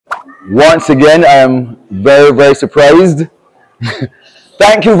Once again, I am very, very surprised.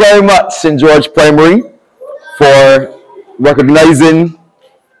 Thank you very much, St. George Primary, for recognizing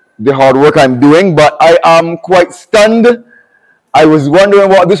the hard work I'm doing, but I am quite stunned. I was wondering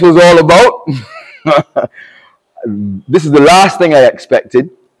what this was all about. This is the last thing I expected.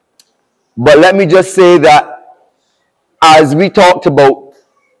 But let me just say that as we talked about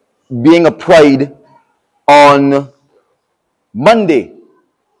being a pride on Monday,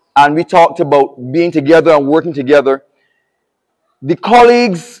 and we talked about being together and working together, the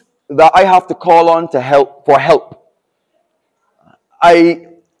colleagues that I have to call on to help,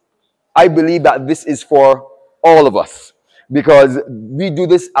 I believe that this is for all of us because we do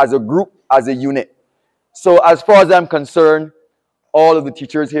this as a group, as a unit. So as far as I'm concerned, all of the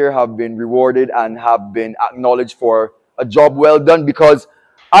teachers here have been rewarded and have been acknowledged for a job well done because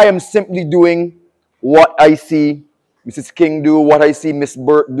I am simply doing what I see Mrs. King do, what I see Miss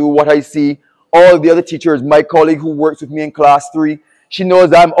Burt do, what I see all the other teachers. My colleague who works with me in class 3, she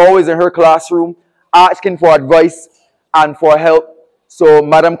knows I'm always in her classroom asking for advice and for help. So,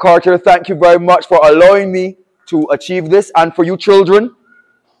 Madam Carter, thank you very much for allowing me to achieve this. And for you children,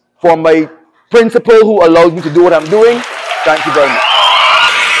 for my principal who allows me to do what I'm doing, thank you very much.